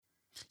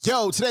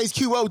Yo, today's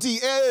QOD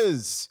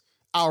is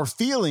our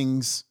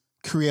feelings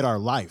create our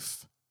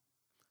life.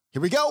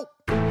 Here we go.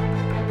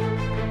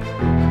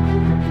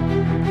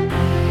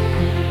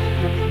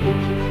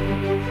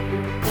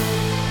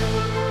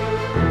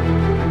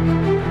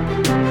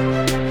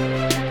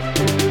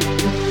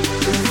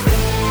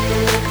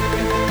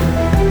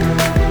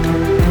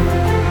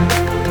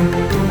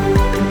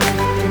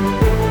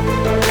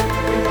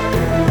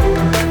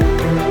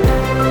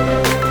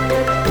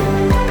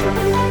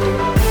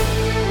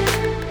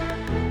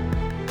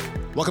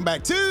 Welcome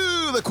back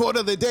to the Quote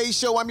of the Day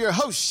Show. I'm your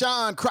host,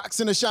 Sean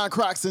Croxton of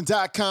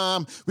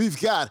SeanCroxton.com. We've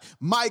got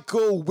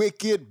Michael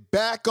Wickett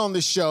back on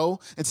the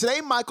show. And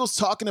today, Michael's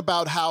talking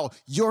about how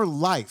your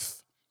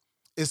life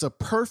is a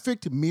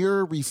perfect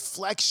mirror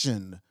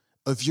reflection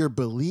of your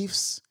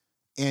beliefs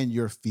and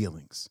your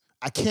feelings.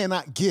 I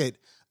cannot get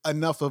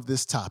enough of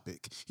this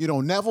topic. You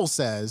know, Neville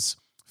says,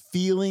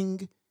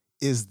 feeling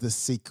is the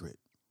secret.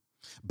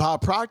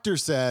 Bob Proctor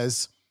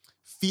says,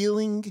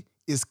 feeling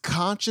is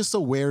conscious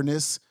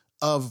awareness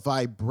of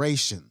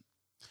vibration.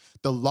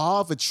 The law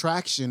of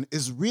attraction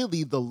is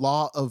really the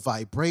law of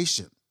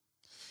vibration.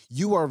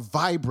 You are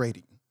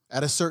vibrating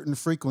at a certain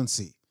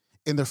frequency,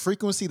 and the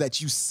frequency that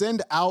you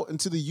send out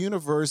into the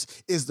universe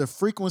is the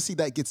frequency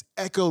that gets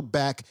echoed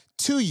back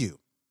to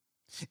you.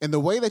 And the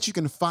way that you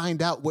can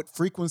find out what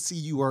frequency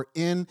you are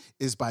in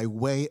is by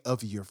way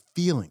of your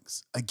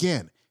feelings.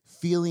 Again,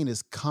 feeling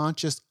is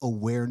conscious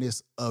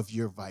awareness of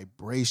your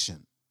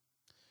vibration.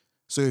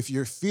 So if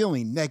you're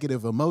feeling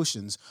negative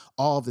emotions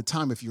all the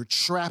time, if you're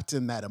trapped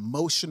in that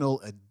emotional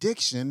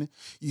addiction,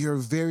 you're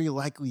very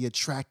likely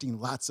attracting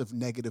lots of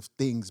negative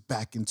things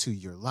back into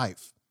your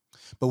life.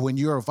 But when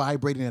you're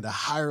vibrating at a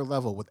higher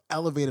level with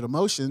elevated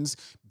emotions,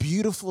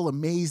 beautiful,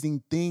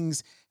 amazing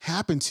things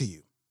happen to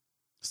you.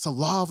 It's the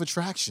law of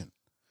attraction.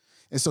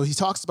 And so he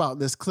talks about in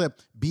this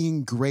clip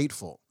being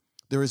grateful.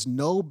 There is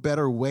no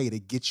better way to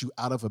get you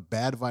out of a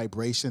bad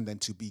vibration than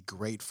to be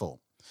grateful.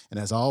 And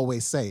as I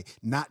always say,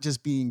 not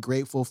just being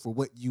grateful for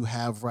what you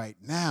have right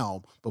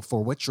now, but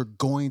for what you're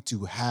going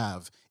to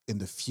have in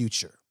the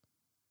future.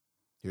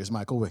 Here's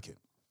Michael Wickett.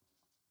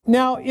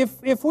 Now,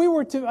 if we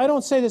were to, I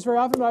don't say this very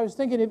often, but I was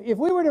thinking, if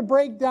we were to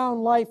break down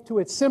life to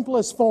its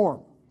simplest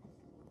form,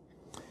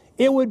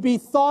 it would be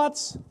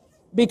thoughts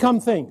become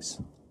things.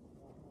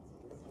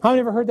 How many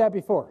ever heard that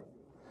before?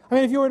 I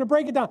mean, if you were to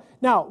break it down.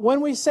 Now, when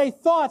we say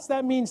thoughts,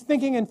 that means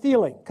thinking and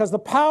feeling, because the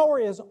power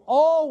is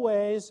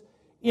always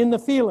in the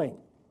feeling.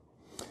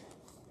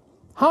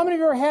 How many of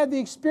you ever had the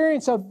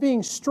experience of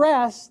being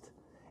stressed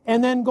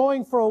and then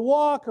going for a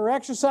walk or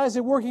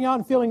exercising, working out,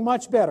 and feeling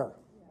much better?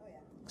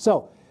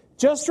 So,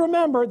 just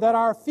remember that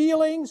our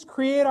feelings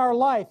create our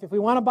life, if we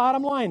want to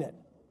bottom line it.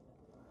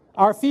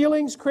 Our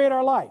feelings create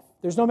our life.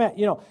 There's no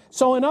matter,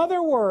 So in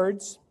other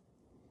words,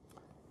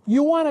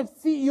 you want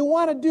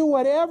to do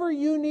whatever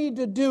you need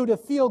to do to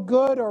feel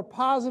good or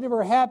positive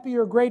or happy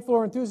or grateful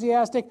or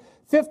enthusiastic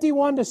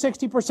 51 to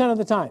 60% of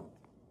the time.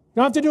 You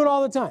don't have to do it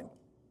all the time.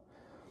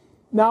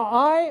 Now,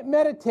 I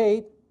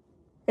meditate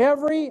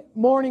every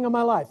morning of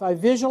my life. I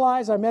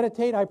visualize, I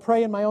meditate, I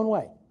pray in my own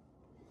way.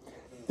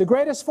 The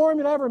greatest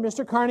formula ever,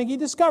 Mr. Carnegie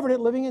discovered it,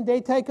 living in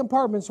day-tight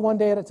compartments one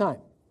day at a time.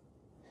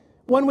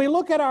 When we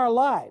look at our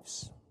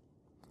lives,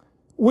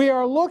 we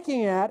are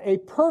looking at a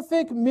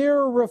perfect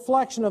mirror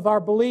reflection of our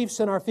beliefs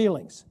and our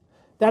feelings.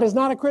 That is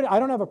not a I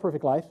don't have a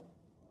perfect life.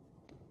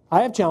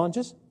 I have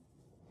challenges,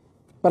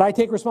 but I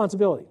take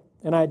responsibility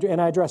and I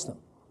address them.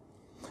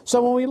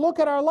 So when we look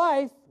at our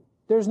life,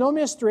 there's no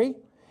mystery.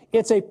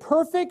 It's a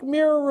perfect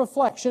mirror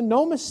reflection,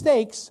 no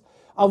mistakes,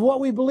 of what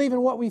we believe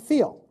and what we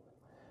feel.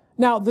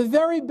 Now, the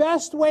very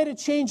best way to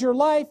change your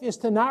life is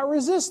to not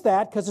resist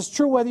that, because it's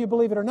true whether you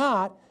believe it or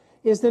not,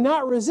 is to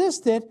not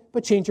resist it,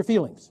 but change your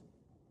feelings.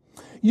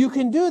 You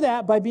can do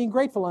that by being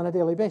grateful on a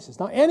daily basis.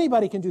 Now,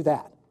 anybody can do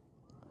that.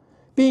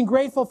 Being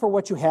grateful for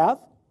what you have,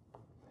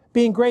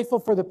 being grateful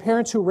for the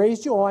parents who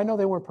raised you. Oh, I know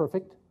they weren't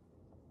perfect.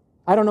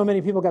 I don't know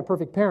many people got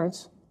perfect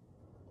parents.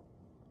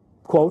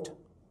 Quote,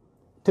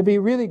 to be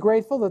really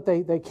grateful that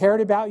they cared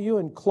about you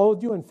and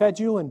clothed you and fed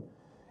you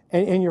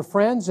and your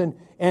friends. And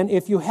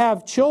if you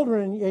have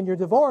children and you're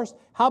divorced,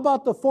 how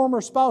about the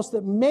former spouse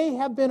that may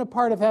have been a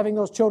part of having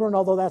those children,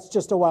 although that's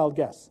just a wild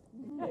guess?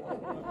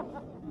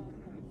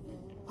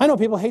 I know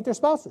people hate their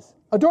spouses,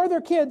 adore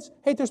their kids,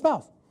 hate their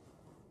spouse.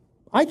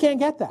 I can't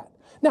get that.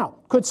 Now,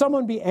 could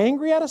someone be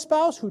angry at a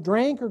spouse who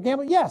drank or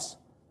gambled? Yes.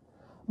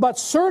 But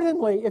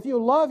certainly, if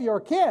you love your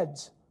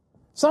kids,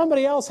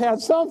 somebody else had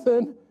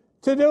something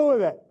to do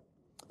with it.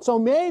 So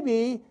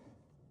maybe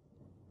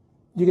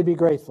you could be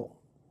grateful,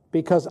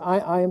 because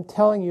I am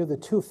telling you the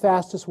two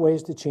fastest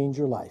ways to change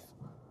your life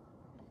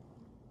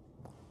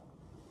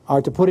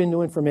are to put in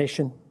new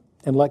information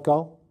and let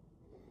go.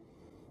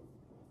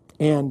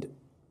 And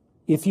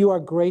if you are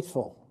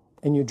grateful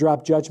and you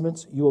drop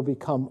judgments, you will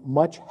become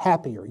much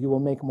happier. You will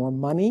make more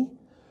money.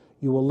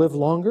 You will live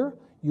longer.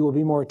 You will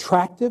be more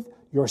attractive.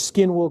 Your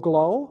skin will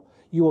glow.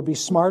 You will be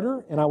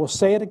smarter. And I will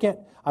say it again.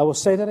 I will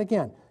say that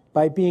again.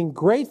 By being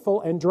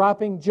grateful and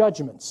dropping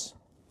judgments.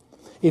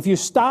 If you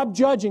stop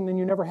judging, then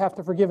you never have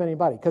to forgive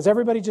anybody, because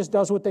everybody just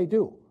does what they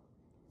do.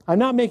 I'm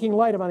not making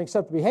light of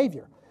unacceptable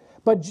behavior.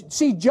 But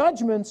see,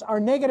 judgments are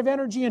negative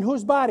energy in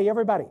whose body?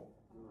 Everybody.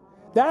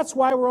 That's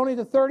why we're only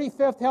the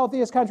 35th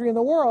healthiest country in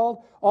the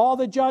world. All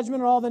the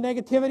judgment and all the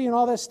negativity and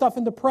all that stuff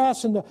in the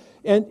press and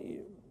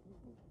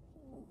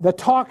the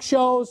talk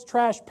shows,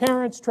 trash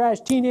parents,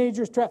 trash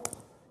teenagers. You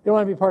don't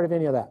want to be part of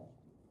any of that.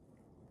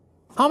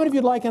 How many of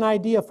you'd like an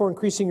idea for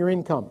increasing your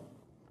income?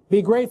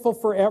 Be grateful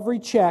for every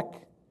check,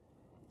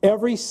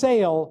 every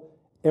sale,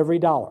 every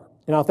dollar.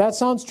 Now, if that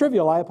sounds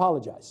trivial, I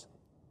apologize.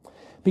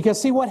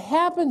 Because, see, what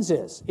happens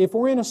is, if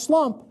we're in a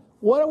slump,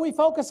 what do we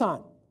focus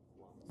on?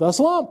 The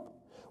slump.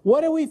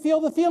 What do we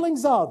feel the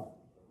feelings of?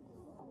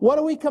 What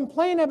do we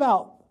complain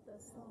about?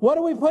 What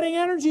are we putting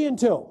energy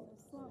into?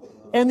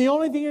 And the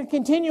only thing that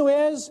can continue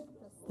is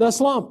the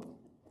slump.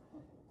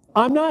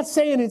 I'm not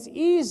saying it's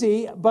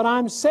easy, but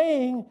I'm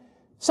saying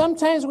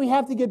sometimes we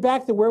have to get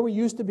back to where we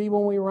used to be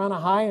when we were on a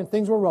high and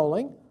things were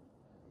rolling.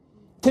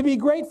 To be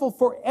grateful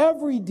for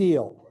every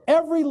deal,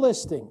 every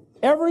listing,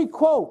 every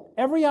quote,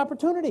 every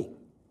opportunity.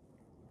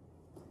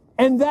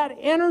 And that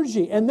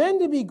energy, and then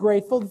to be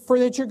grateful for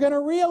that you're going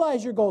to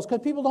realize your goals,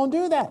 because people don't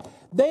do that.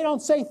 They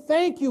don't say,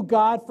 thank you,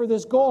 God, for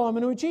this goal I'm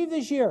going to achieve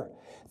this year.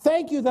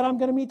 Thank you that I'm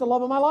going to meet the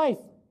love of my life.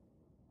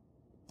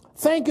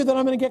 Thank you that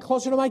I'm going to get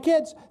closer to my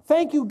kids.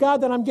 Thank you, God,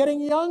 that I'm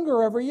getting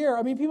younger every year.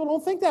 I mean, people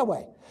don't think that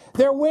way.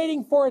 They're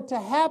waiting for it to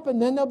happen,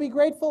 then they'll be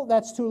grateful.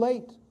 That's too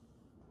late.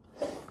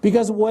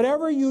 Because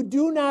whatever you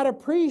do not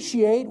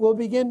appreciate will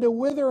begin to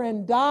wither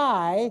and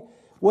die,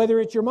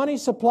 whether it's your money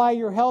supply,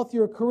 your health,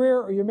 your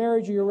career, or your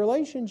marriage, or your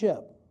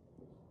relationship.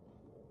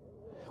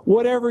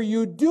 Whatever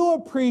you do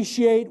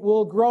appreciate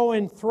will grow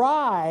and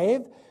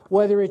thrive,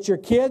 whether it's your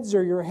kids,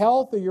 or your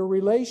health, or your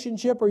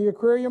relationship, or your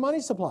career, or your money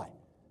supply.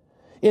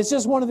 It's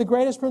just one of the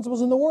greatest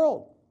principles in the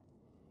world.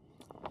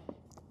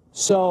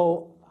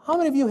 So, how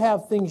many of you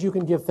have things you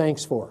can give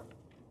thanks for?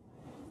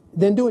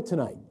 Then do it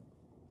tonight.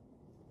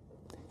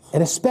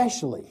 And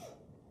especially,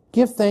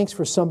 give thanks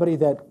for somebody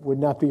that would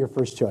not be your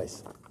first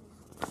choice.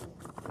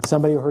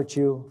 Somebody who hurt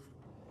you,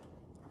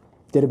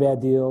 did a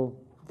bad deal,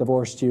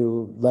 divorced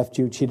you, left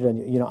you, cheated on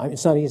you. You know,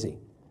 it's not easy.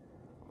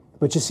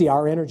 But you see,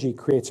 our energy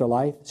creates our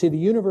life. See, the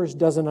universe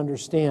doesn't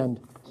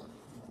understand.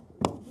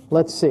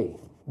 Let's see.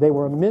 They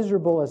were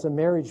miserable as a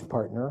marriage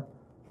partner.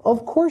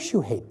 Of course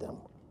you hate them.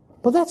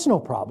 But that's no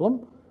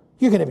problem.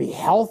 You're going to be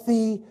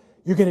healthy.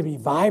 You're going to be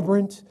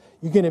vibrant.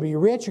 You're going to be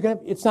rich.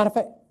 It's not a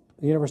fact.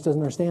 The universe doesn't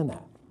understand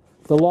that.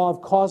 The law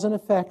of cause and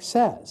effect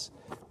says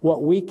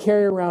what we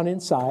carry around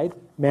inside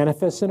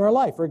manifests in our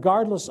life,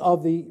 regardless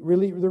of the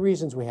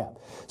reasons we have.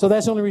 So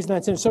that's the only reason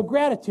I'd say. So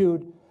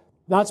gratitude,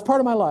 that's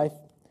part of my life.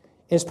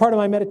 It's part of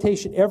my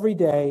meditation every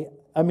day.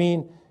 I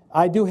mean,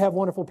 I do have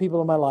wonderful people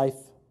in my life,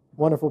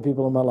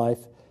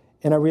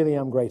 and I really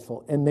am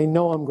grateful. And they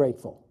know I'm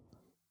grateful.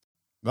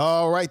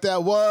 All right,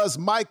 that was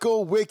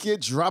Michael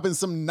Wickett dropping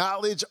some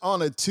knowledge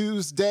on a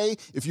Tuesday.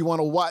 If you want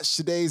to watch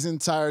today's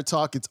entire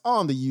talk, it's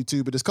on the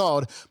YouTube. It is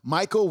called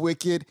Michael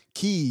Wickett,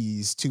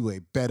 Keys to a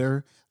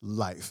Better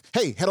Life.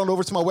 Hey, head on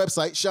over to my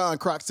website,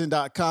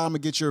 SeanCroxton.com,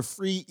 and get your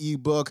free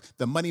ebook,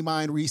 The Money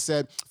Mind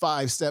Reset,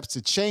 5 Steps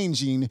to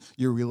Changing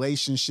Your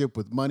Relationship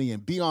with Money.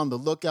 And be on the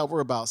lookout.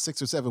 We're about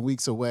 6 or 7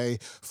 weeks away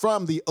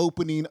from the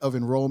opening of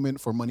enrollment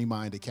for Money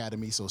Mind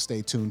Academy, so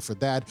stay tuned for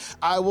that.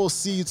 I will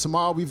see you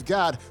tomorrow. We've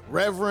got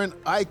Reverend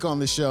Ike on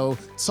the show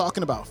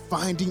talking about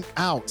finding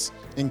out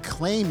and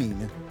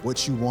claiming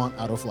what you want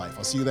out of life.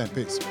 I'll see you then.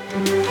 Peace.